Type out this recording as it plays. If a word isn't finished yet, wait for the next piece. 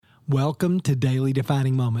Welcome to Daily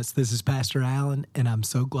Defining Moments. This is Pastor Allen, and I'm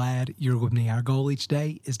so glad you're with me. Our goal each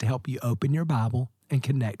day is to help you open your Bible and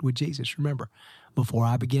connect with Jesus. Remember, before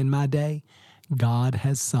I begin my day, God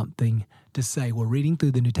has something to say. We're reading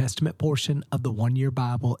through the New Testament portion of the One Year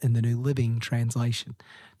Bible in the New Living Translation.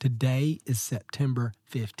 Today is September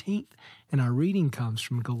 15th, and our reading comes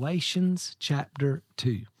from Galatians chapter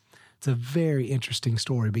 2. It's a very interesting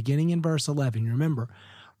story. Beginning in verse 11, remember,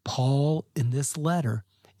 Paul in this letter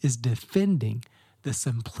is defending the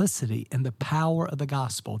simplicity and the power of the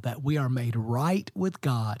gospel, that we are made right with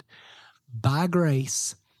God by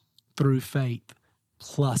grace through faith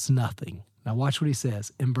plus nothing. Now watch what he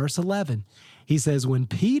says. In verse 11, he says, when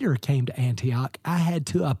Peter came to Antioch, I had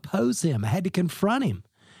to oppose him. I had to confront him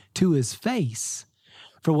to his face,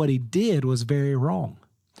 for what he did was very wrong.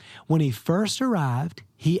 When he first arrived,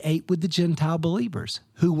 he ate with the Gentile believers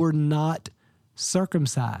who were not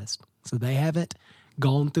circumcised. So they haven't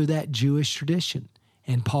gone through that Jewish tradition,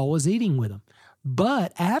 and Paul was eating with them.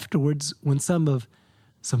 But afterwards, when some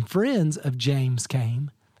friends of James came,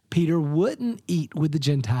 Peter wouldn't eat with the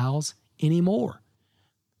Gentiles anymore.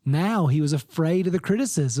 Now he was afraid of the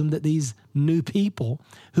criticism that these new people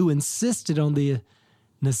who insisted on the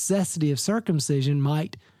necessity of circumcision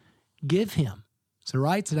might give him. So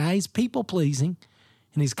now he's people-pleasing,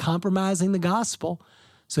 and he's compromising the gospel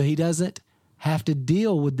so he doesn't have to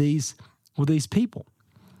deal with these people.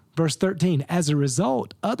 Verse 13, as a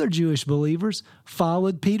result, other Jewish believers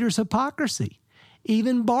followed Peter's hypocrisy.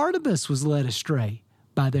 Even Barnabas was led astray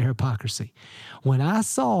by their hypocrisy. When I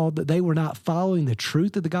saw that they were not following the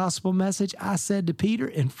truth of the gospel message, I said to Peter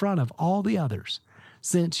in front of all the others,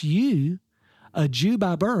 since you, a Jew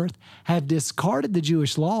by birth, have discarded the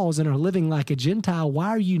Jewish laws and are living like a Gentile, why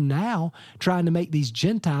are you now trying to make these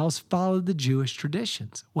Gentiles follow the Jewish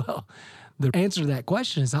traditions? Well, the answer to that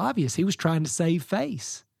question is obvious. He was trying to save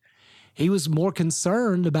face. He was more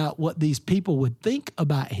concerned about what these people would think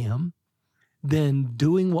about him than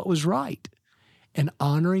doing what was right and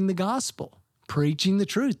honoring the gospel, preaching the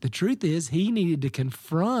truth. The truth is he needed to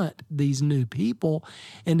confront these new people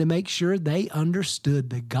and to make sure they understood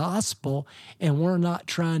the gospel and were not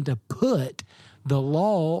trying to put the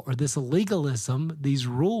law or this legalism, these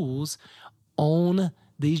rules, on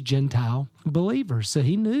these Gentile believers. So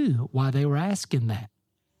he knew why they were asking that.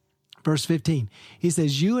 Verse 15, he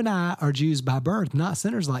says, you and I are Jews by birth, not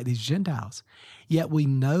sinners like these Gentiles. Yet we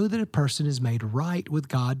know that a person is made right with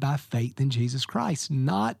God by faith in Jesus Christ,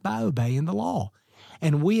 not by obeying the law.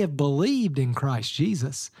 And we have believed in Christ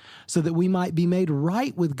Jesus so that we might be made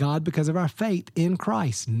right with God because of our faith in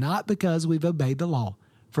Christ, not because we've obeyed the law.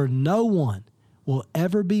 For no one will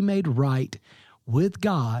ever be made right with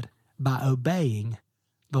God by obeying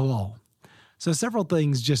the law. So several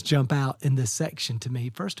things just jump out in this section to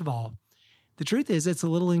me. First of all, the truth is it's a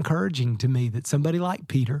little encouraging to me that somebody like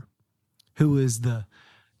Peter, who is the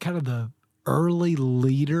kind of the early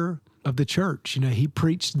leader of the church, he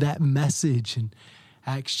preached that message in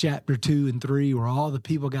Acts chapter 2 and 3 where all the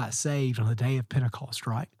people got saved on the day of Pentecost,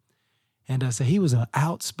 right? And so he was an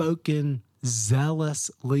outspoken,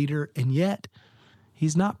 zealous leader, and yet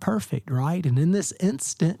he's not perfect, right? And in this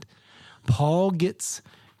instant, Paul gets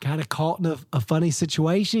kind of caught in a funny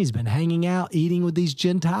situation. He's been hanging out, eating with these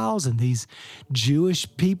Gentiles, and these Jewish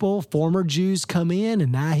people, former Jews, come in,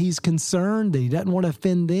 and now he's concerned that he doesn't want to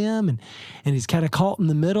offend them, and he's kind of caught in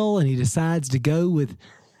the middle, and he decides to go with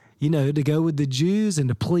the Jews and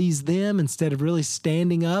to please them instead of really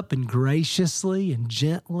standing up and graciously and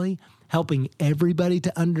gently helping everybody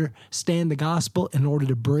to understand the gospel in order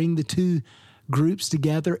to bring the two groups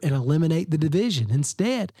together and eliminate the division.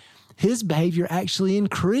 Instead, his behavior actually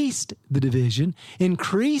increased the division,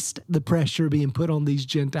 increased the pressure being put on these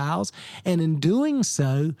Gentiles, and in doing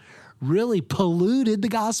so, really polluted the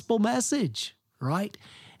gospel message, right?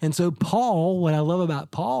 And so Paul, what I love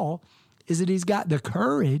about Paul is that he's got the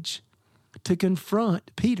courage to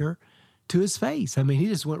confront Peter to his face. I mean, he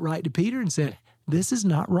just went right to Peter and said, this is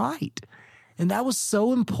not right. And that was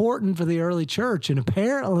so important for the early church. And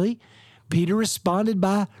apparently, Peter responded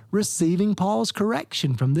by receiving Paul's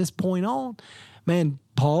correction. From this point on, man,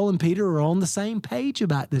 Paul and Peter are on the same page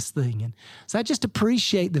about this thing. And so I just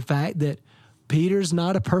appreciate the fact that Peter's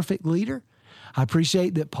not a perfect leader. I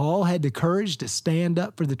appreciate that Paul had the courage to stand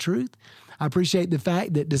up for the truth. I appreciate the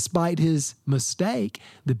fact that despite his mistake,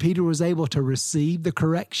 that Peter was able to receive the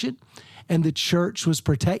correction and the church was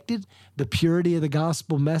protected. The purity of the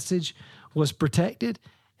gospel message was protected.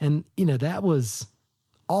 And, that was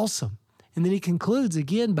awesome. And then he concludes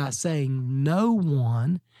again by saying, no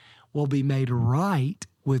one will be made right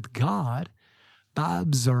with God by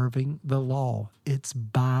observing the law. It's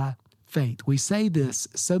by faith. We say this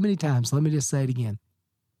so many times. Let me just say it again.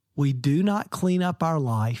 We do not clean up our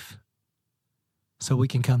life so we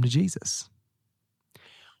can come to Jesus.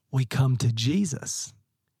 We come to Jesus,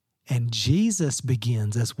 and Jesus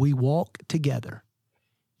begins as we walk together.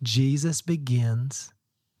 Jesus begins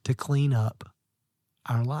to clean up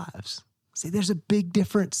our lives. See, there's a big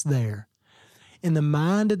difference there. In the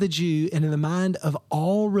mind of the Jew and in the mind of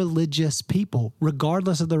all religious people,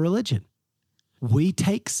 regardless of the religion, we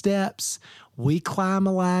take steps, we climb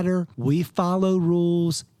a ladder, we follow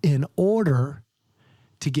rules in order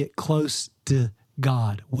to get close to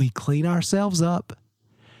God. We clean ourselves up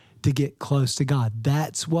to get close to God.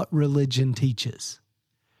 That's what religion teaches.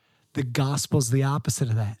 The gospel's the opposite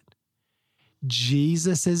of that.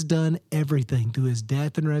 Jesus has done everything through his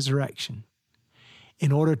death and resurrection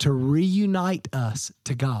in order to reunite us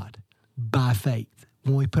to God by faith.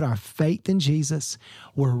 When we put our faith in Jesus,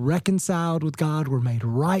 we're reconciled with God, we're made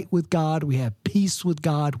right with God, we have peace with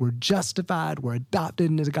God, we're justified, we're adopted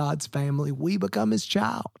into God's family, we become his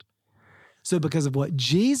child. So because of what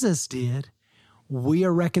Jesus did, we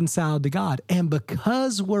are reconciled to God. And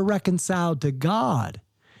because we're reconciled to God,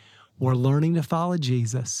 we're learning to follow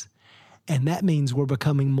Jesus. And that means we're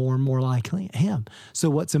becoming more and more like him. So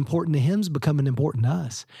what's important to him is becoming important to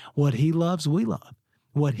us. What he loves, we love.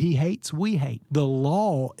 What he hates, we hate. The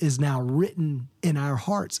law is now written in our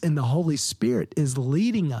hearts, and the Holy Spirit is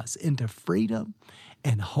leading us into freedom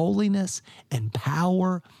and holiness and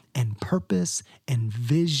power and purpose and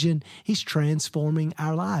vision. He's transforming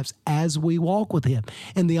our lives as we walk with him.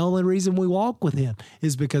 And the only reason we walk with him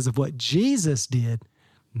is because of what Jesus did,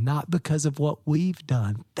 not because of what we've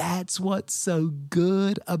done. That's what's so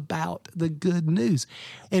good about the good news.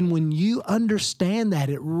 And when you understand that,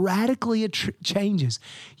 it radically changes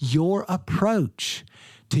your approach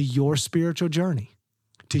to your spiritual journey,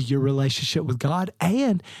 to your relationship with God,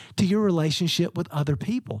 and to your relationship with other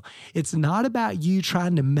people. It's not about you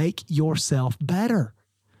trying to make yourself better.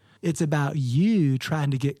 It's about you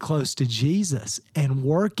trying to get close to Jesus and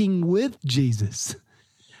working with Jesus.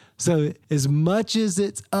 So as much as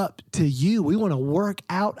it's up to you, we want to work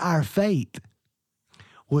out our faith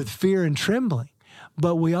with fear and trembling.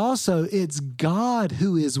 But it's God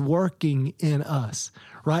who is working in us,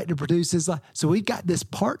 right, to produce his life. So we've got this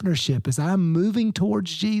partnership. As I'm moving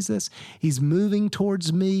towards Jesus, he's moving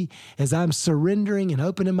towards me. As I'm surrendering and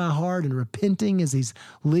opening my heart and repenting, as he's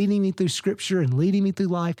leading me through Scripture and leading me through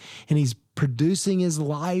life, and he's producing his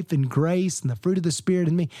life and grace and the fruit of the Spirit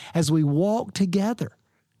in me, as we walk together,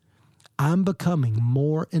 I'm becoming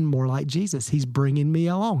more and more like Jesus. He's bringing me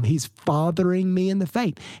along. He's fathering me in the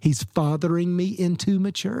faith. He's fathering me into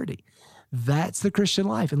maturity. That's the Christian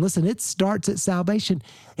life. And listen, it starts at salvation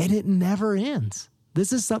and it never ends.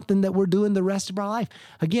 This is something that we're doing the rest of our life.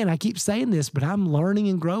 Again, I keep saying this, but I'm learning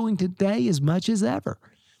and growing today as much as ever.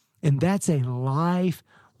 And that's a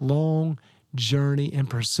lifelong journey and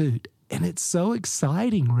pursuit. And it's so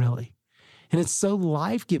exciting, really. And it's so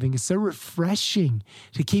life-giving. It's so refreshing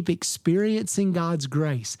to keep experiencing God's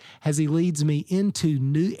grace as he leads me into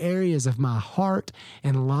new areas of my heart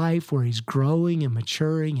and life where he's growing and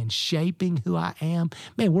maturing and shaping who I am.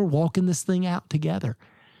 Man, we're walking this thing out together.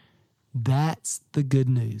 That's the good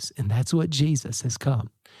news. And that's what Jesus has come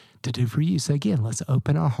to do for you. So again, let's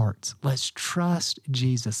open our hearts. Let's trust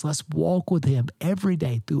Jesus. Let's walk with him every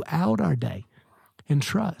day throughout our day. And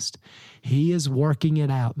trust. He is working it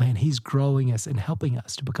out, man. He's growing us and helping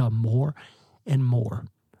us to become more and more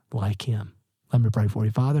like him. Let me pray for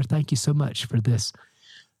you. Father, thank you so much for this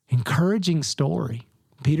encouraging story.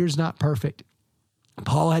 Peter's not perfect.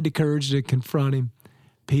 Paul had the courage to confront him.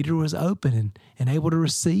 Peter was open and able to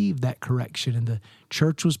receive that correction, and the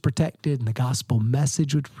church was protected and the gospel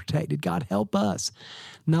message was protected. God, help us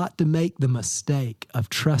not to make the mistake of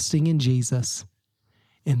trusting in Jesus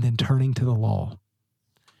and then turning to the law.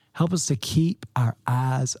 Help us to keep our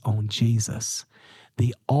eyes on Jesus,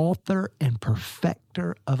 the author and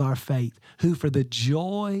perfecter of our faith, who for the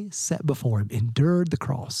joy set before him endured the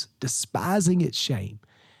cross, despising its shame,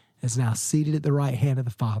 is now seated at the right hand of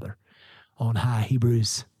the Father on high.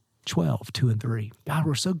 Hebrews 12, 2 and 3. God,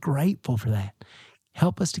 we're so grateful for that.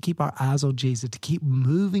 Help us to keep our eyes on Jesus, to keep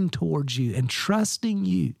moving towards you and trusting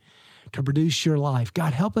you to produce your life.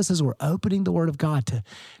 God, help us as we're opening the Word of God to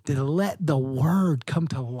let the Word come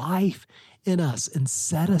to life in us and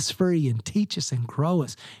set us free and teach us and grow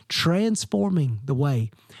us, transforming the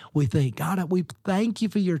way we think. God, we thank you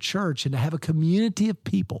for your church and to have a community of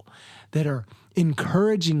people that are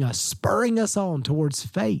encouraging us, spurring us on towards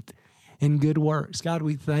faith and good works. God,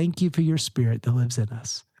 we thank you for your Spirit that lives in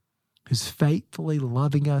us, who's faithfully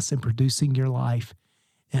loving us and producing your life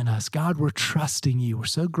in us. God, we're trusting you. We're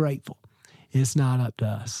so grateful It's not up to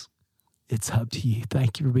us. It's up to you.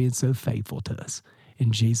 Thank you for being so faithful to us.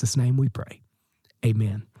 In Jesus' name we pray.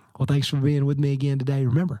 Amen. Well, thanks for being with me again today.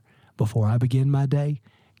 Remember, before I begin my day,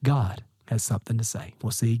 God has something to say.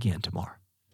 We'll see you again tomorrow.